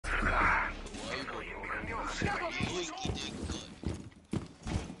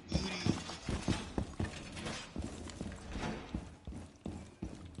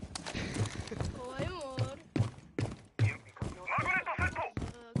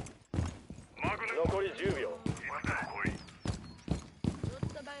残り10秒。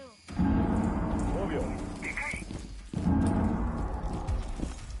5秒。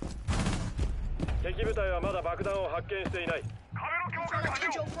敵部隊はまだ爆弾を発見していない。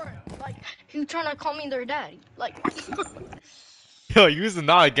 Like, he trying to call me their daddy. Like, Yo, you're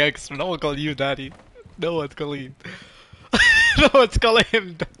not a gangster. No one call you daddy. No one's calling him. No one's calling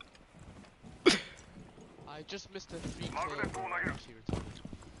him. I just missed a free kill. I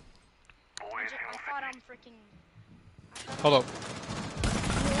thought I'm freaking. Hold up.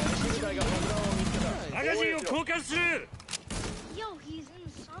 Yo, he's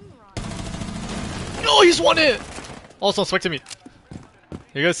in Sunrise. No, he's won it! Also, switch to me.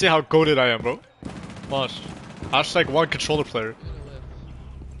 You guys see how goated I am, bro? Watch. Hashtag one controller player.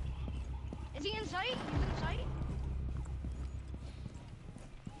 Is he in sight? He's in sight?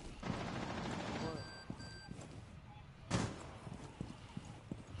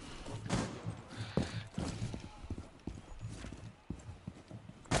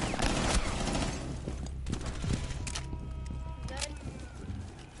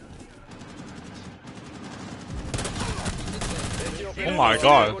 Oh my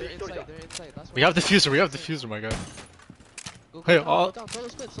god. They're inside. That's We have diffuser, my guy. Go Hey, down, go down, solo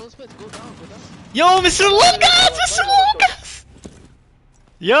splits, go down. Yo, Mr. Lucas! Mr. Lucas!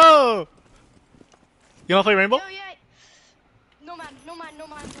 Yo! You wanna play Rainbow? Yo, yeah. No man.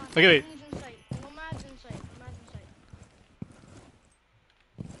 Okay, wait. He's in sight. Nomad's in sight.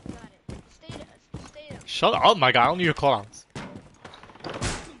 Got it. Stay there. Shut up, my guy. I don't need your clowns.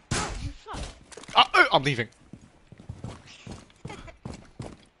 Oh, you suck. I'm leaving.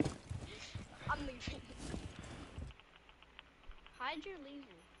 I'm leaving. Hide your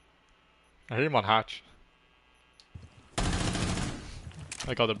laser. I hear him on hatch.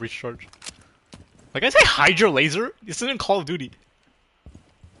 I got the breach charge. Like I say, hide your laser. This isn't Call of Duty.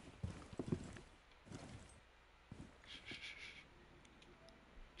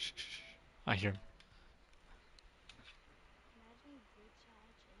 I hear him.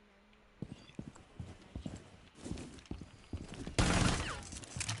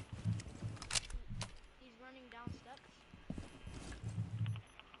 He's running down steps.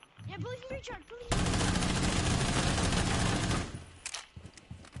 Yeah, please recharge, please.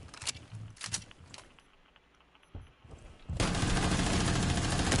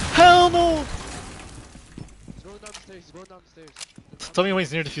 Hell no! He's going down the stairs. Tell me when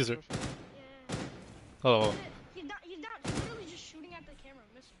he's near diffuser. Yeah. Oh. He's not. He's literally just shooting at the camera,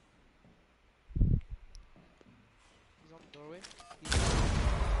 missing. He's on the doorway. He's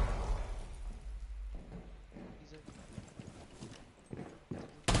in.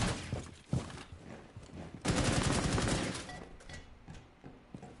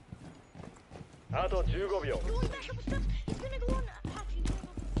 あと15秒。 Going back up the steps. He's gonna go on the hatch. He's gonna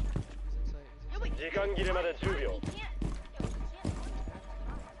go for the hatch. He's inside. Yo, wait. 時間切れまで10秒。 He can't. Yo, he can't.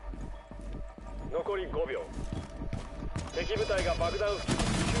 残り5秒。敵部隊が爆弾付近に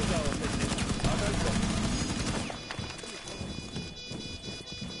ディフューザーを設置。破壊しろ。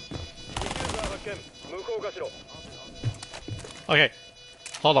ディフューザー発見。無効化しろ。 Okay.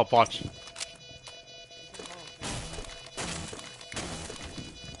 Hold up, watch.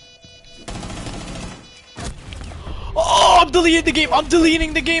 Oh, I'm deleting the game. I'm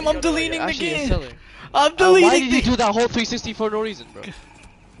deleting the game. I'm deleting the Actually, game. selling. I'm Why deleting did you the do that whole 360 for no reason, bro?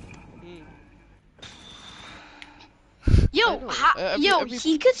 Yo, know. Every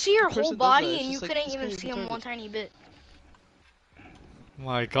he could see your person whole does body that. It's and you just like, couldn't this even guy's see him retarded. one tiny bit.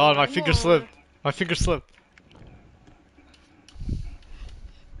 My god, my finger slipped. My finger slipped.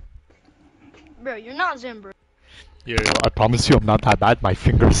 Bro, you're not Zim, bro. Yo, I promise you I'm not that bad. My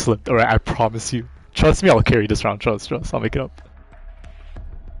finger slipped. Alright, I promise you. Trust me, I'll carry this round. Trust. I'll make it up.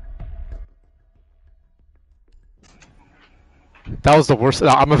 That was the worst.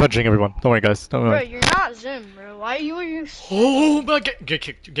 I'm avenging everyone. Don't worry, guys. Don't Bro, worry. you're not Zim, bro. Why are you? Oh my god! Get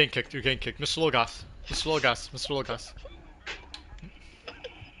kicked. You're getting kicked. You're getting kicked. Mr. Logas. Mr. Logas. Mr. Logas.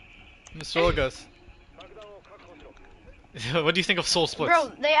 Mr. Logas. What do you think of Soul Splits?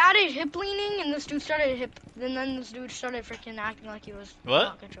 Bro, they added hip leaning, and this dude started and then this dude started freaking acting like he was What?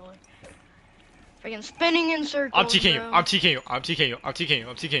 not controller. Freaking spinning in circles. I'm TKing you. bro. I'm TKing you. I'm TKing you. I'm TKing you.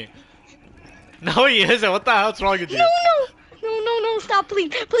 I'm TKing you. No, he isn't. What the hell's wrong with you? No, stop,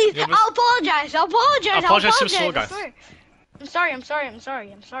 please. Yeah, I'll apologize. I'll apologize. Apologize to Mr. I'm Logas. sorry.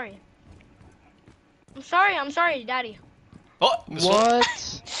 I'm sorry, Daddy. Oh, Mr. What?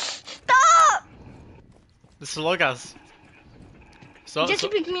 Stop! Mr. Logas. So, Just so,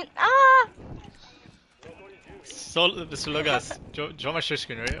 keep me. so, Mr. Logas, draw my share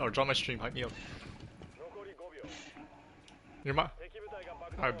screen, right? Or draw my stream, hype me up. You're my...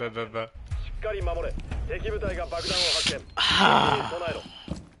 Alright, bet. かり守れ。敵部隊が爆弾を発見。準備に備えろ。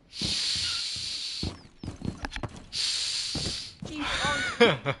 Keep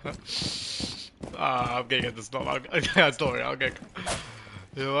on. I'm getting at this door. Don't worry, I'll get.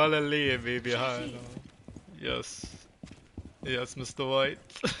 You wanna leave me behind? Yes. Yes, Mr. White.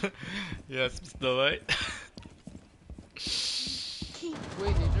 Yes, Mr. White.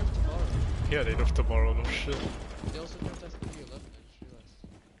 Wait, they nerfed tomorrow. Yeah, they nerfed tomorrow, no shit. They also nerfed SW11, I just realized.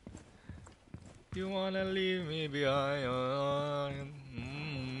 You wanna leave me behind?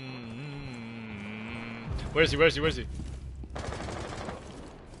 Where is he? Where is he? Where is he?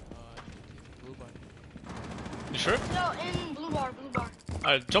 Blue bar. You sure? No, in blue bar, blue bar.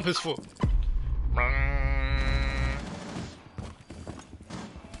 Alright, jump his foot.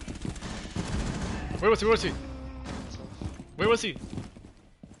 Where was he? Where was he? Where was he?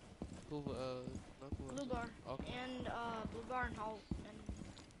 Blue, not blue. Blue bar. Okay. And, blue bar and Halt and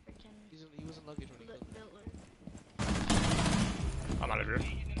freaking He was in luggage when he killed me. Bitler. I'm out of here.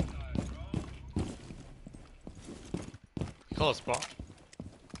 Call us, bro.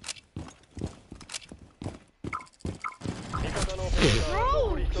 味方の兵士が Bro,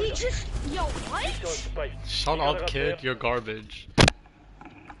 残り1 he 人だ。 just, yo, ミッ what? ション失敗。 Shout out, kid. You're garbage.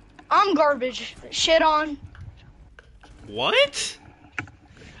 I'm garbage. Shit on. What?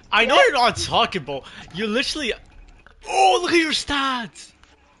 I know you're not talking about. You literally. Oh, look at your stats.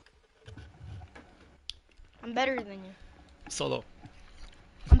 I'm better than you. Solo.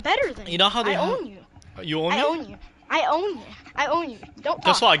 I'm better than you. You know how they I have- own you. You own I me? own you. I own you. I own you. Don't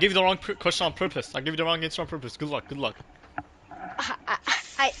Guess talk. what? I gave you the wrong question on purpose. I gave you the wrong answer on purpose. Good luck. Good luck.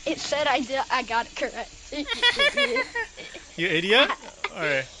 It said I did. I got it correct. You idiot.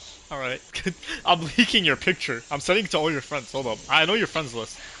 Alright. Alright. I'm leaking your picture. I'm sending it to all your friends. Hold up. I know your friends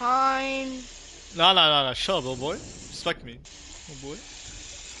list. Fine. No. Shut up, little boy. Respect me. Little boy.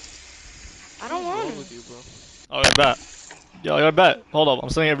 I don't What's want wrong to. with you, bro? Alright, bet. Yo, I bet. Hold up. I'm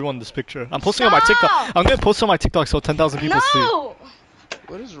sending everyone this picture. I'm posting on my Stop! TikTok. I'm gonna post on my TikTok so 10,000 people see. No.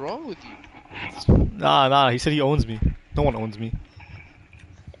 What is wrong with you? Nah. He said he owns me. No one owns me.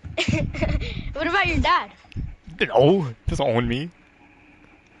 What about your dad? No, he doesn't own me.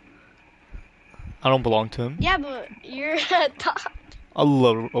 I don't belong to him. Yeah, but you're a top.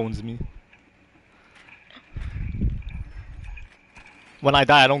 Allah owns me. When I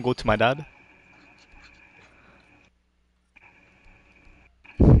die, I don't go to my dad.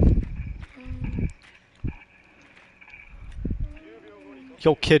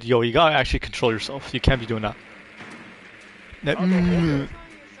 Yo, kid, yo, you gotta actually control yourself. You can't be doing that. That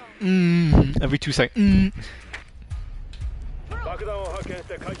every 2 seconds. 爆弾を発見し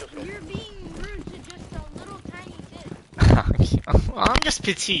て解除しろ。 You're being rude to just a little tiny kid. I'm just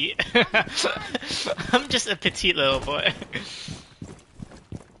petite. I'm just a petite little boy.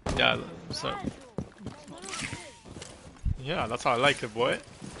 Yeah, so yeah, that's how I like it, boy.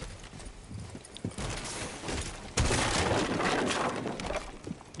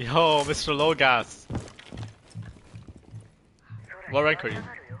 Yo, Mr. Logas. What rank are you?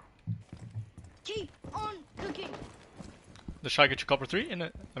 Keep on cooking. Let's try to get you copper 3 in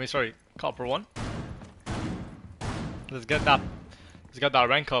it. I mean, sorry, copper 1. Let's get that. Let's get that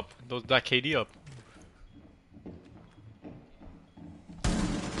rank up. That KD up.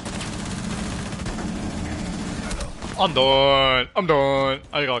 I'm done.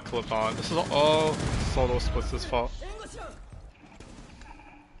 I got clipped on. This is all Solo Splits' fault.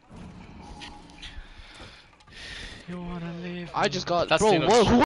 You wanna leave? I just got. That's Bro, Xenos. what? Who